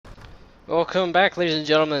Welcome back, ladies and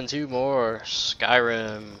gentlemen, to more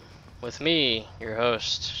Skyrim with me, your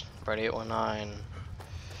host, Brady819.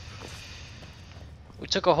 We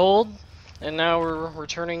took a hold, and now we're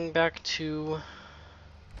returning back to.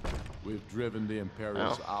 We've driven the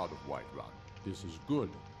Imperials Oh, out of Whiterun. This is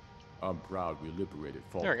good. I'm proud we liberated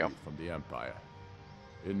there we go. Falkreath from the Empire.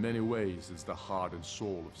 In many ways, it's the heart and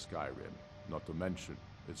soul of Skyrim, not to mention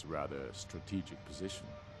its rather strategic position.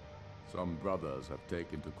 Some brothers have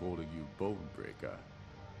taken to calling you Bonebreaker.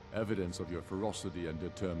 Evidence of your ferocity and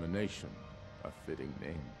determination. A fitting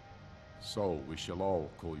name. So we shall all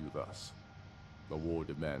call you thus. The war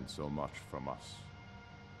demands so much from us.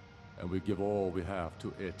 And we give all we have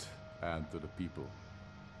to it and to the people.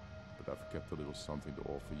 But I've kept a little something to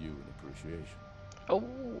offer you in appreciation. Oh,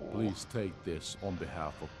 Please take this on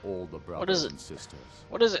behalf of all the what is brothers it? and sisters.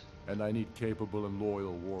 What is it? And I need capable and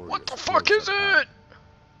loyal warriors. What the fuck close is at hand. it?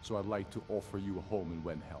 So I'd like to offer you a home in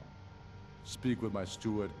Wenhelm. Speak with my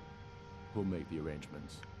steward, who'll make the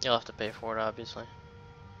arrangements. You'll have to pay for it, obviously.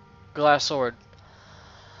 Glass sword.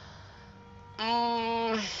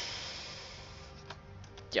 Yeah.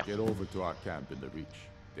 Get over to our camp in the Reach.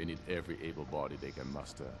 They need every able body they can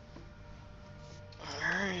muster.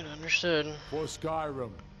 Alright, understood. For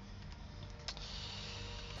Skyrim.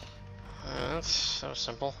 That was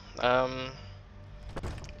simple.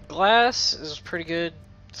 Glass is pretty good.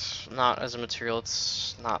 It's not as a material,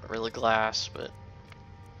 it's not really glass, but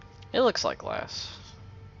it looks like glass,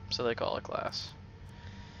 so they call it glass.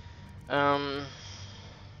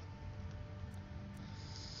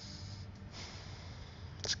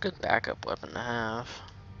 It's a good backup weapon to have.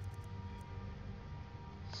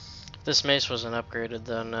 If this mace wasn't upgraded,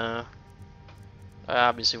 then I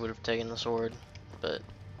obviously would have taken the sword, but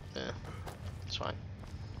yeah, it's fine.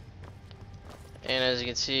 And as you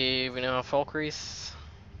can see, we now have Falkreath,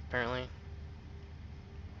 apparently.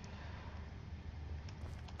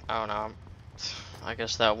 I don't know. I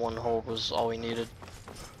guess that one hold was all we needed.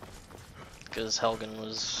 Because Helgen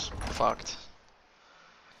was fucked.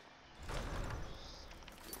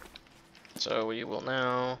 So we will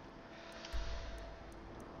now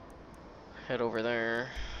head over there.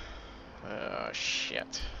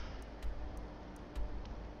 Shit.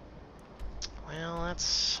 Well, that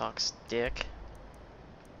sucks, dick.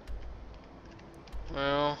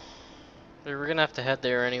 Well, we were gonna have to head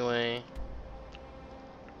there anyway.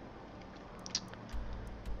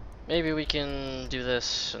 Maybe we can do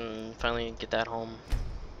this and finally get that home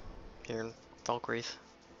here in Falkreath.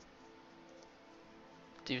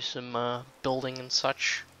 Do some building and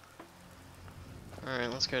such. Alright,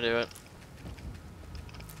 let's go do it.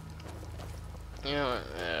 You know,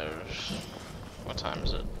 what time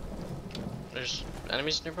is it? There's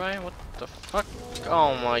enemies nearby? What the fuck?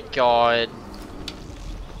 Oh my god.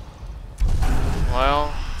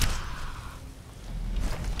 Well.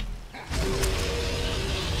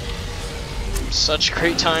 Such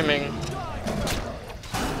great timing.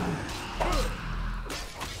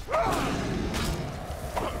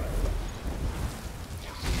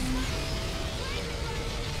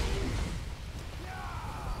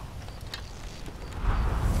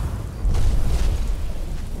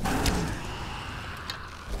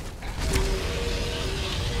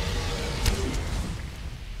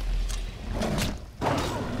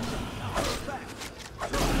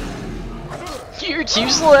 You're too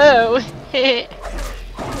slow.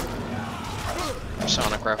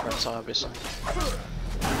 Sonic reference, obviously.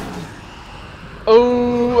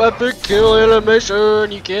 Oh, epic kill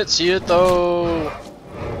animation! You can't see it though.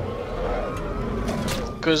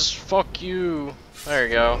 Cause fuck you. There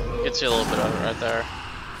you go. You can see a little bit of it right there.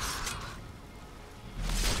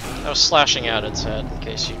 I was slashing out its head, in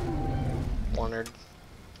case you wondered.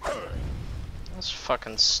 That's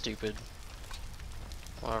fucking stupid.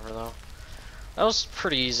 Whatever though. That was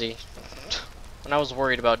pretty easy. When I was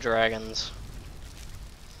worried about dragons.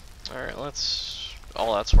 Alright, let's...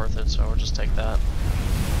 all that's worth it, so we'll just take that.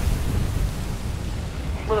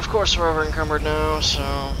 But of course we're over encumbered now, so...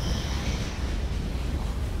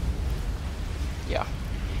 yeah.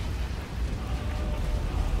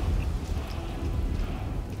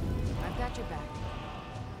 I've got your back.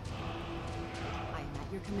 I am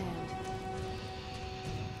at your command.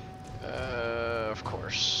 Of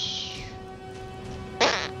course.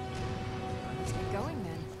 Let's get going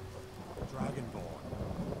then. Dragonborn.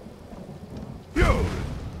 In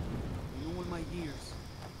all my years,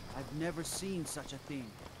 I've never seen such a thing.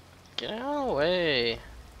 Get out of the way.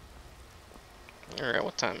 Alright,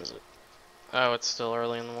 what time is it? Oh, it's still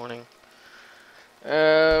early in the morning.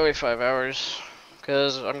 Wait 5 hours.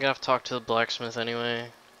 Because I'm gonna have to talk to the blacksmith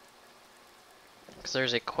anyway. Because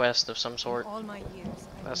there's a quest of some In sort. all my years,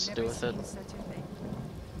 I've Has to never do with it. seen such a thing.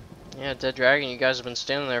 Yeah, Dead Dragon, you guys have been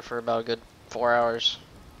standing there for about a good 4 hours.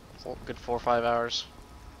 Good 4 or 5 hours.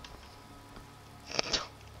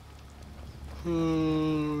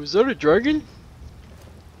 Is that a dragon?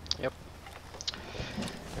 Yep.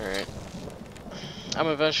 Alright. I'm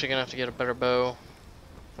eventually gonna have to get a better bow.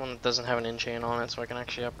 One that doesn't have an enchant on it, so I can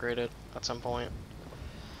actually upgrade it at some point.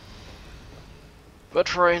 But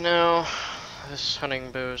for right now, this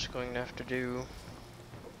hunting bow is going to have to do.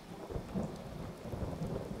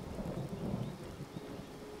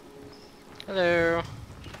 Hello.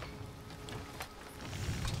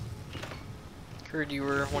 Heard you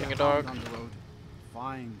were wanting a hound dog. on the road.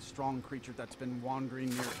 Fine, strong creature that's been wandering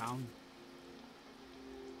near town.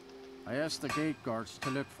 I asked the gate guards to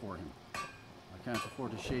look for him. I can't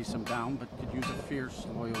afford to chase him down, but could use a fierce,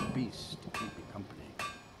 loyal beast to keep me company.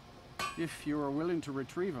 If you are willing to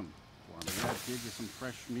retrieve him for me, I'd give you some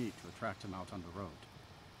fresh meat to attract him out on the road.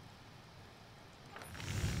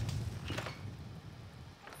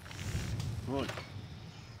 Good.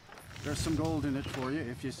 There's some gold in it for you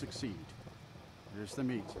if you succeed. Here's the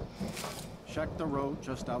meat. Check the road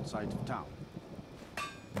just outside of town.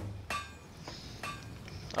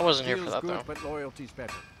 I wasn't here for Deal's that good, though. but loyalty's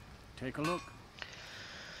better. Take a look.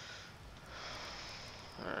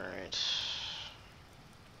 Alright.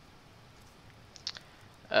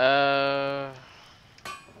 God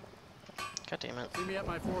damn it. See me at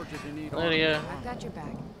my forge if you need Lydia, I've got your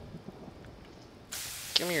back.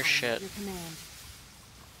 give me your I'm at shit. your command.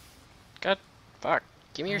 God, fuck.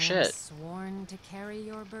 Give me your I am shit. sworn to carry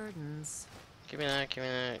your burdens. Give me that, give me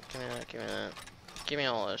that, give me that, give me that. Give me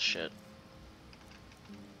all this shit.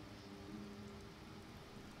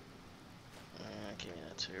 Give me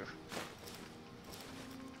that too.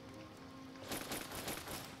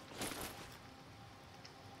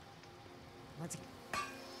 Let's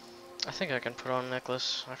I think I can put on a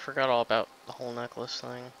necklace. I forgot all about the whole necklace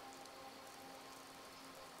thing.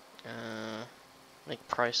 Make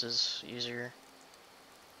prices easier.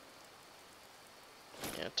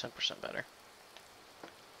 Yeah, 10% better.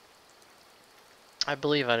 I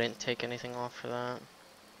believe I didn't take anything off for that.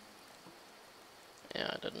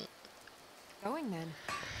 Yeah, I didn't. going then.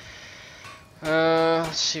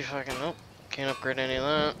 Let's see if I can. Nope, can't upgrade any of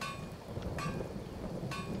that.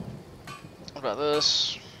 What about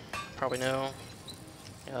this? Probably no.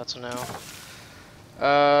 Yeah, that's a no.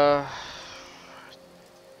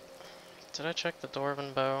 Did I check the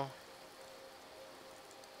Dwarven bow?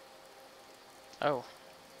 Oh.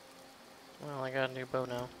 Well, I got a new bow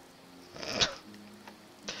now.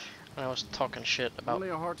 I was talking shit about Only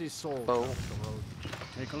a hearty soul bow. travels the road.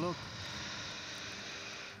 Take a look.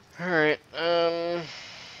 Alright, I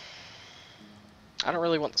don't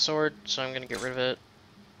really want the sword, so I'm gonna get rid of it.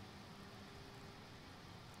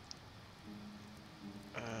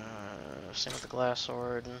 Same with the glass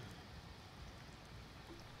sword.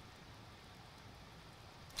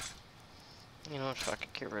 You know what, fuck, I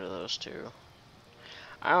get rid of those two.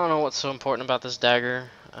 I don't know what's so important about this dagger.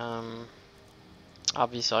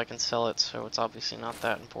 Obviously I can sell it, so it's obviously not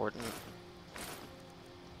that important.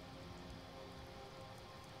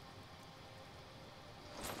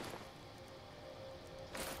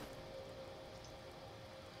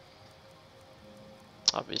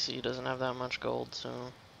 Obviously he doesn't have that much gold, so...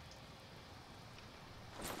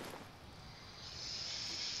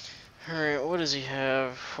 Alright, what does he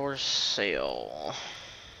have for sale?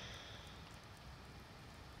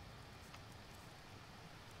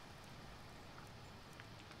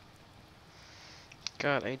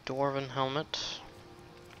 Got a dwarven helmet.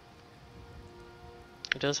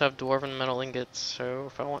 He does have dwarven metal ingots, so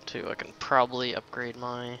if I want to, I can probably upgrade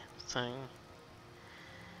my thing.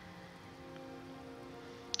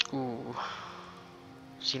 Ooh.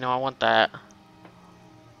 So, you know, I want that.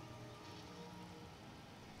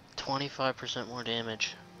 25% more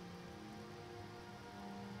damage.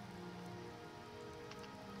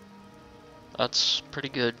 That's pretty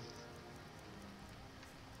good.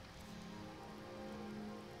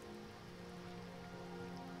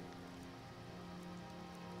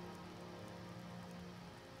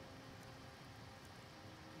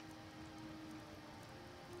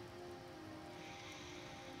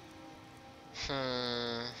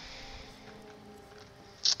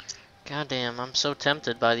 Goddamn, I'm so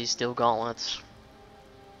tempted by these steel gauntlets.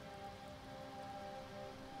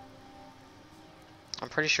 I'm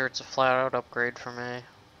pretty sure it's a flat out upgrade for me.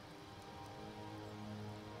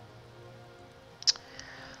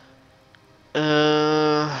 Do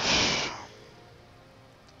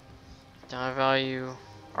I value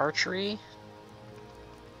archery?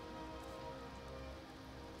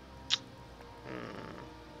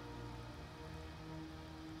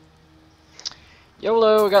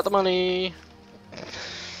 YOLO, got the money!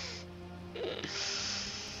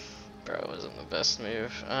 Bro, it wasn't the best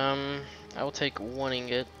move. I will take 1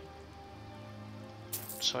 ingot.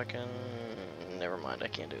 So I can... Never mind, I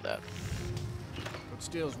can't do that. But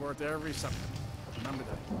steel's worth every something. Remember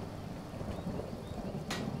that.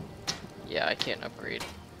 Yeah, I can't upgrade.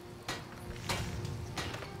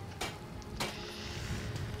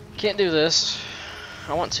 Can't do this.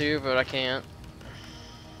 I want to, but I can't.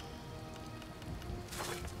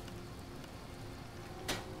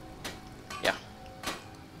 Yeah.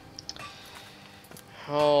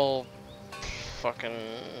 I'll fucking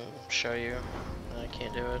show you. I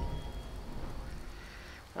can't do it.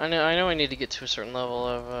 I know I need to get to a certain level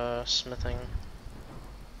of smithing.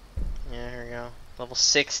 Yeah, here we go. Level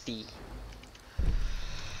 60.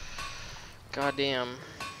 Goddamn.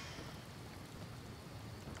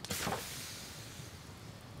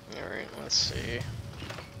 Alright, let's see.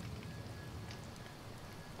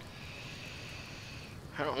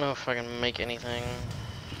 I don't know if I can make anything.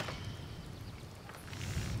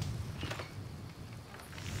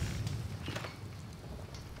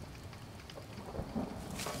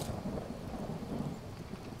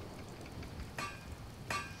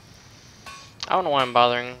 I don't know why I'm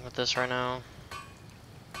bothering with this right now.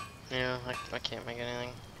 Yeah, I can't make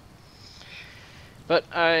anything. But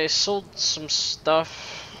I sold some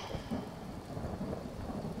stuff.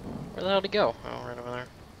 Where the hell did it go? Oh, right over there.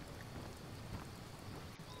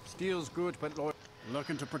 Steel's good, but loyal.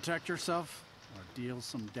 Looking to protect yourself or deal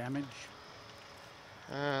some damage?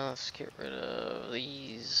 Let's get rid of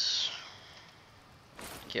these.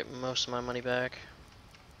 Get most of my money back.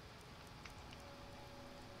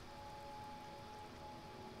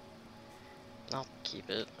 I'll keep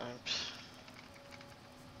it.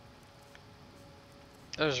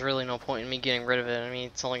 There's really no point in me getting rid of it. I mean,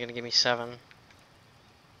 it's only gonna give me 7.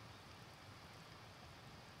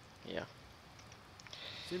 Yeah.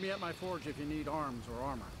 See me at my forge if you need arms or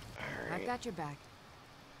armor. I've Alright. got your back.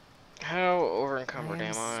 How over-encumbered I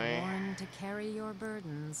am am I? sworn to carry your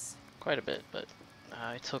burdens. Quite a bit, but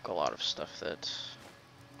I took a lot of stuff that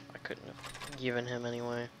I couldn't have given him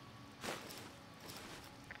anyway.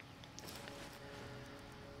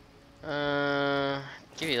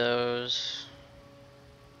 Give you those.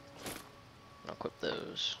 I'll equip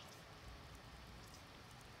those.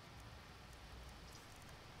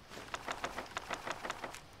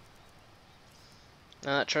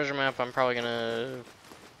 Now that treasure map, I'm probably gonna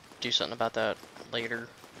do something about that later.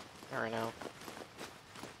 Not right now.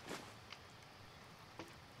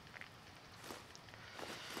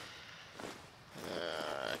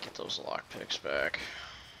 Get those lockpicks back.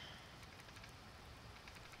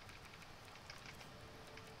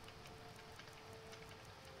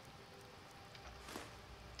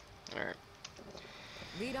 Alright.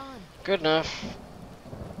 Lead on. Good enough.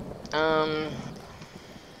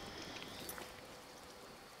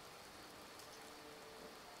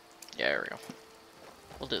 Yeah, there we go.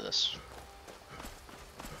 We'll do this.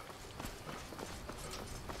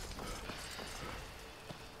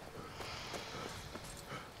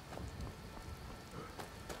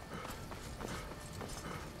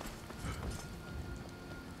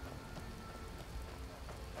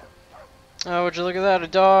 Oh, would you look at that? A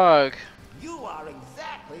dog! You are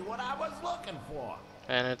exactly what I was looking for.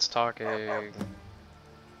 And it's talking.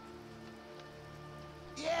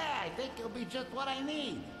 Yeah, I think it'll be just what I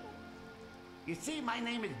need. You see, my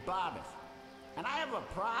name is Barbas, and I have a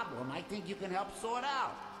problem I think you can help sort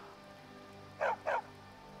out.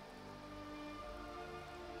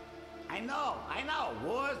 I know.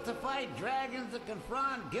 Wars to fight, dragons to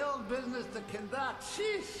confront, guild business to conduct.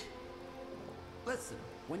 Sheesh. Listen,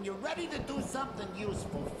 when you're ready to do something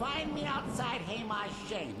useful, find me outside Hamar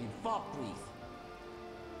Shane in Falkreath.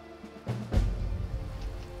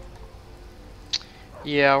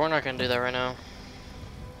 Yeah, we're not gonna do that right now.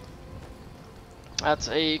 That's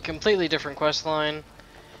a completely different quest line.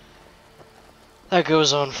 That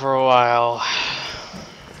goes on for a while.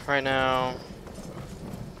 Right now,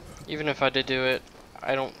 even if I did do it,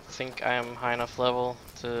 I don't think I am high enough level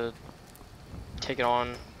to take it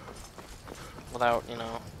on without, you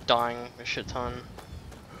know, dying a shit ton.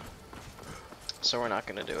 So we're not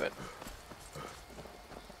gonna do it.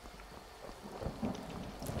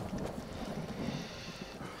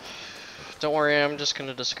 Don't worry, I'm just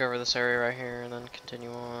gonna discover this area right here and then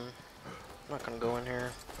continue on. I'm not gonna go in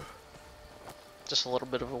here. Just a little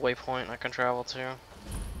bit of a waypoint I can travel to.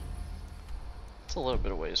 It's a little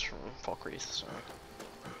bit of ways from Falkreath, so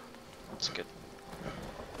it's good.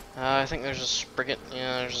 I think there's a Sprigget.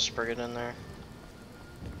 Yeah, there's a Sprigget in there.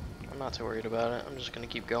 I'm not too worried about it. I'm just gonna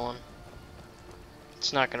keep going.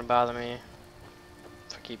 It's not gonna bother me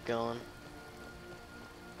keep going.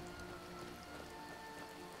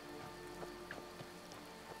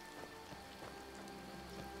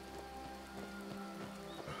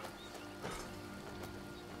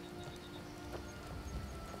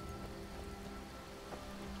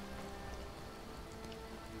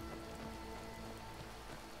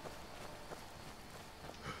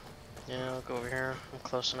 Yeah, I'll go over here. I'm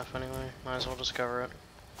close enough anyway. Might as well just cover it.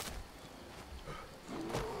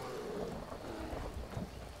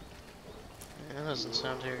 Yeah, that doesn't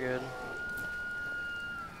sound too good.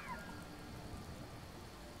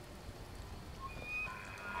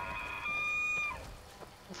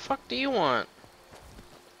 The fuck do you want?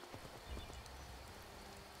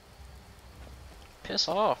 Piss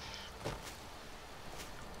off.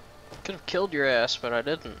 Could have killed your ass, but I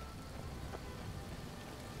didn't.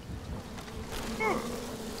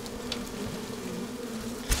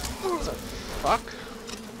 What the fuck?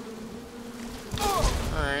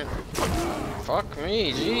 Alright. Fuck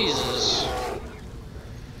me, Jesus.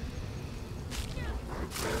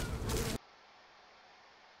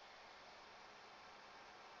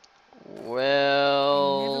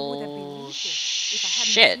 Well,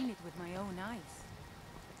 shit. Seen it with my own eyes.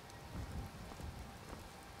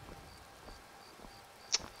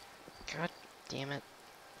 God damn it.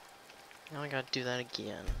 Now I gotta do that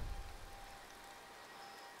again.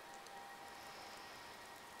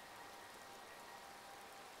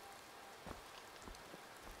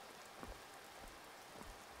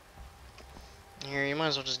 Here, you might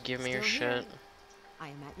as well just give me your Still here. shit. I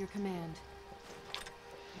am at your command.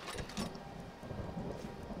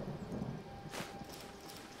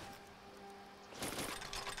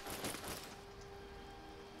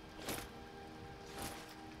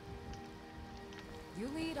 You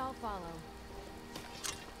lead, I'll follow.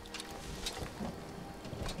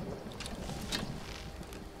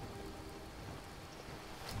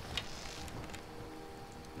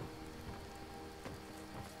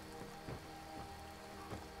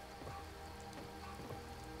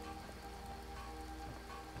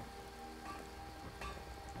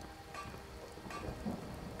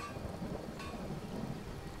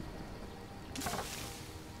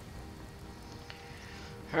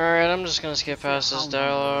 Alright, I'm just gonna skip past this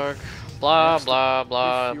dialogue. Blah, blah,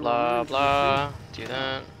 blah, blah, blah. Do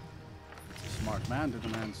that. It's a smart man to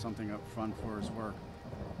demand something up front for his work.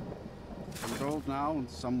 I'm gold now, and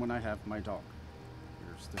some when I have my dog.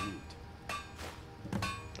 Here's the meat.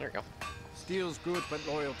 There we go. Steel's good, but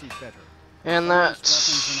loyalty's better. And that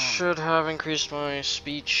should have increased my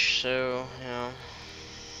speech, so, you know.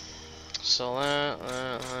 Sell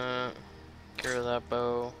that. Get rid of that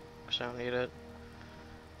bow, because I don't need it.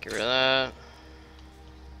 Get rid of that.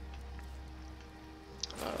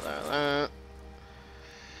 That.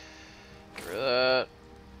 Get rid of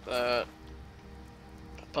that.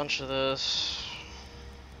 A bunch of this.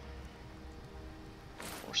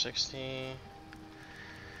 460.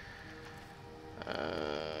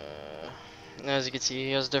 As you can see,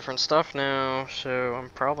 he has different stuff now, so I'm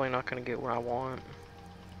probably not going to get what I want.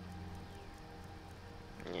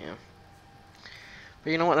 Yeah. But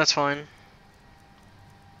you know what? That's fine.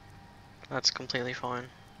 That's completely fine.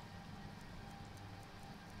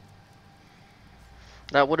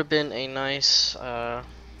 That would have been a nice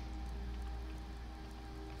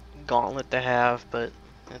gauntlet to have, but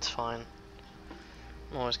it's fine.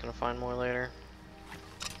 I'm always gonna find more later.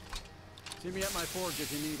 See me at my forge if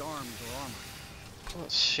you need arms or armor.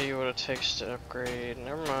 Let's see what it takes to upgrade.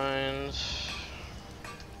 Never mind.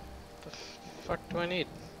 The fuck do I need?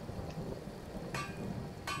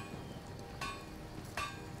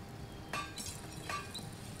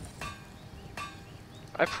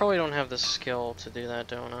 I probably don't have the skill to do that,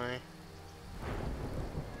 don't I?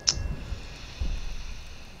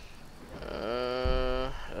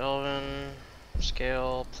 Elven,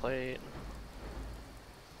 scale, plate,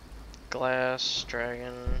 glass,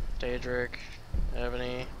 dragon, daedric,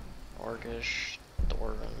 ebony, orcish,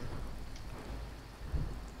 dwarven.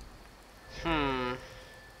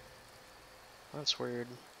 That's weird.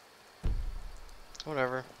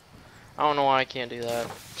 Whatever. I don't know why I can't do that,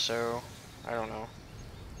 so I don't know.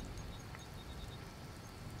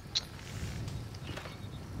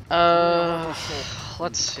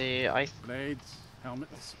 Let's see. Blades,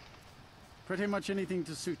 helmets, pretty much anything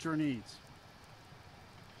to suit your needs.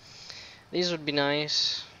 These would be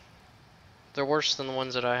nice. They're worse than the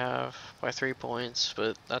ones that I have by 3 points,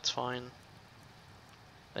 but that's fine.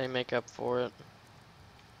 They make up for it.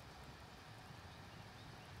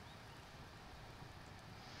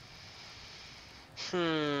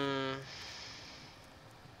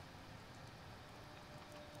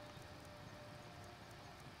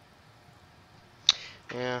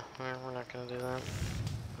 Yeah, we're not gonna do that.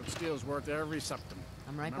 Good steel's worth every septim.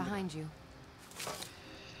 I'm right Remember behind you.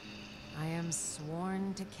 I am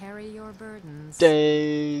sworn to carry your burdens.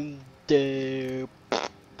 Gotta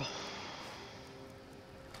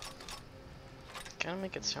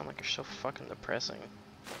make it sound like you're so fucking depressing.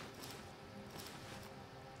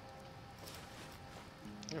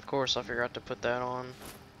 Of course, I forgot to put that on.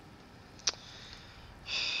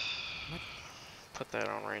 Put that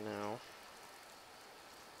on right now.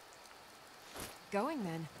 Going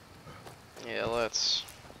then. Yeah, let's.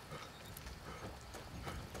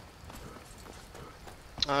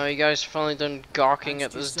 You guys finally done gawking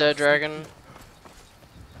at this dead dragon?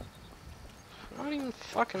 Not even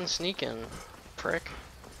fucking sneaking, prick.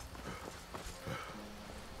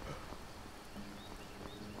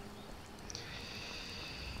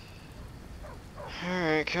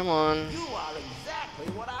 Alright, come on. You are exactly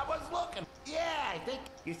what I was looking. Yeah, I think.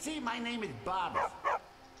 You see, my name is Bob.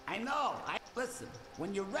 I know. Listen,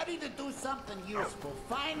 when you're ready to do something useful,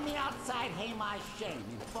 find me outside Hamai Shane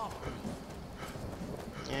in Funk.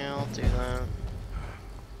 Yeah, I'll do that.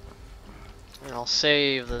 And I'll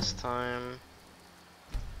save this time.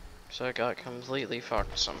 So I got completely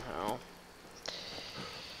fucked somehow.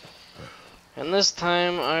 And this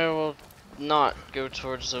time I will not go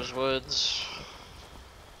towards those woods.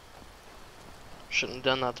 Shouldn't have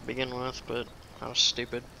done that to begin with, but I was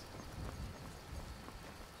stupid.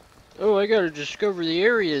 Oh, I gotta discover the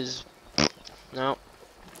areas. No.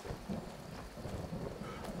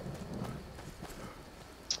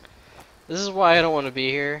 This is why I don't want to be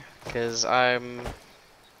here, because I'm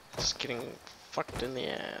just getting fucked in the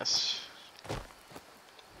ass.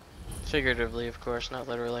 Figuratively, of course, not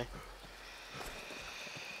literally.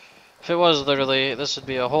 If it was literally, this would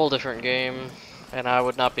be a whole different game, and I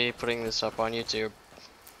would not be putting this up on YouTube.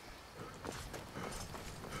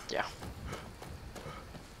 Yeah.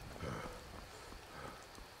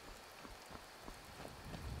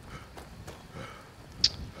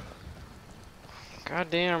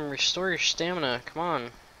 Goddamn, restore your stamina, come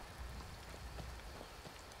on.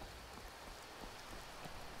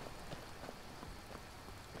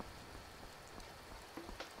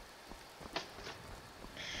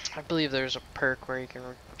 I believe there's a perk where you can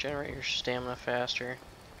regenerate your stamina faster.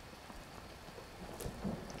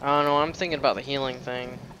 I don't know, I'm thinking about the healing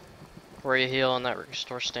thing. Where you heal and that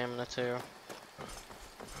restores stamina too.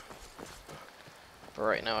 But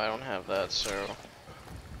right now I don't have that, so...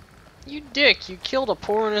 You dick! You killed a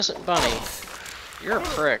poor innocent bunny. You're a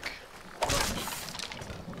prick. Well,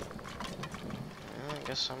 I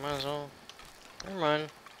guess I might as well... Never mind.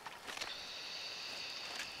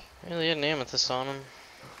 Really had an amethyst on him.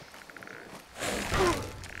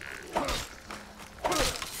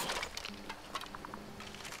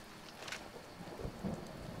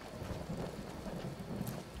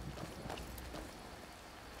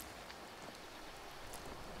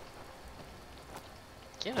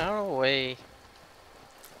 Get out of the way.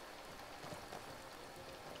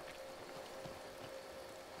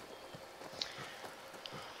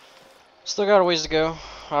 Still got a ways to go,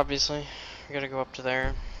 obviously. We gotta go up to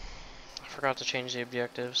there. I forgot to change the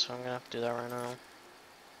objective, so I'm gonna have to do that right now.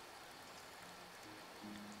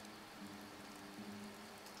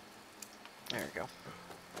 There we go.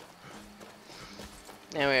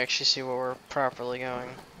 Now we actually see where we're properly going.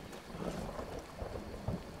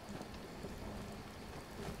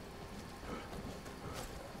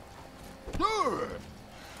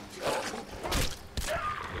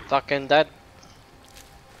 Fucking dead.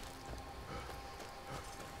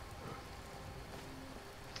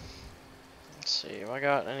 Let's see, have I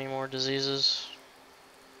got any more diseases?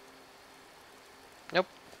 Nope.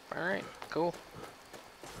 Alright, cool.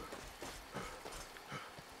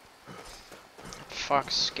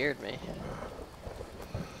 Fuck, scared me.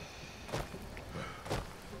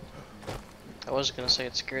 I was gonna say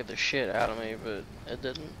it scared the shit out of me, but it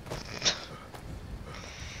didn't.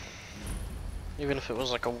 Even if it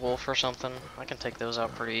was like a wolf or something, I can take those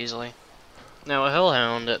out pretty easily. Now a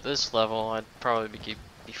hellhound at this level, I'd probably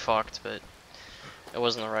be fucked, but it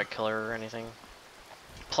wasn't the right color or anything.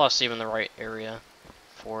 Plus even the right area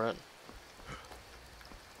for it.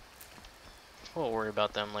 We'll worry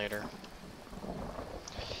about them later.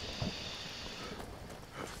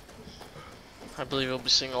 I believe we'll be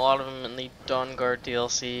seeing a lot of them in the Dawn Guard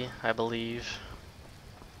DLC, I believe.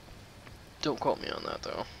 Don't quote me on that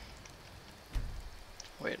though.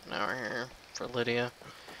 Wait an hour here for Lydia.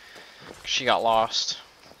 She got lost.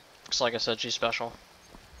 Looks like I said she's special.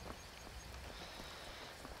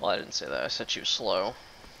 Well, I didn't say that. I said she was slow.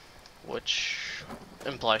 Which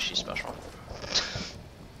implies she's special.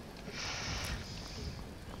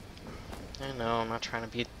 I know, I'm not trying to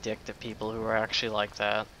be a dick to people who are actually like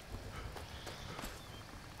that.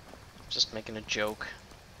 Just making a joke.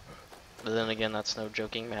 But then again, that's no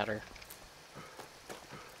joking matter.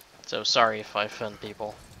 So sorry if I offend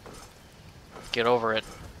people. Get over it.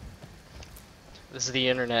 This is the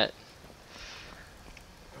internet.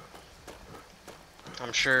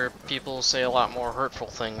 I'm sure people say a lot more hurtful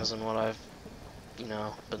things than what I've, you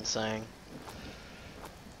know, been saying.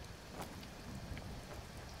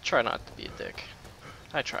 Try not to be a dick.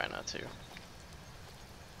 I try not to.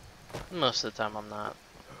 Most of the time I'm not.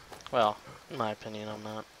 Well, in my opinion, I'm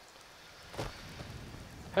not.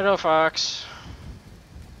 Hello, Fox.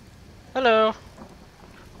 Hello.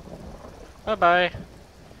 Bye-bye.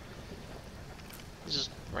 He just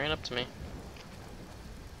ran up to me.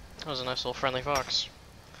 That was a nice little friendly fox.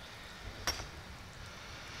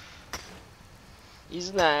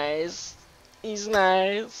 He's nice. He's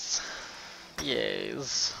nice.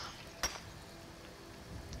 Yes.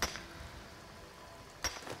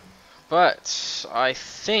 But I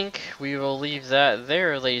think we will leave that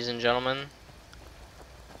there, ladies and gentlemen.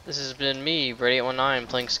 This has been me, Brady819,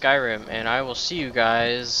 playing Skyrim, and I will see you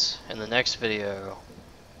guys in the next video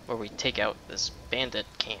where we take out this bandit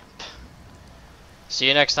camp. See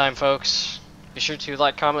you next time, folks. Be sure to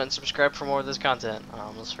like, comment, and subscribe for more of this content. I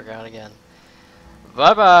almost forgot again.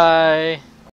 Bye-bye!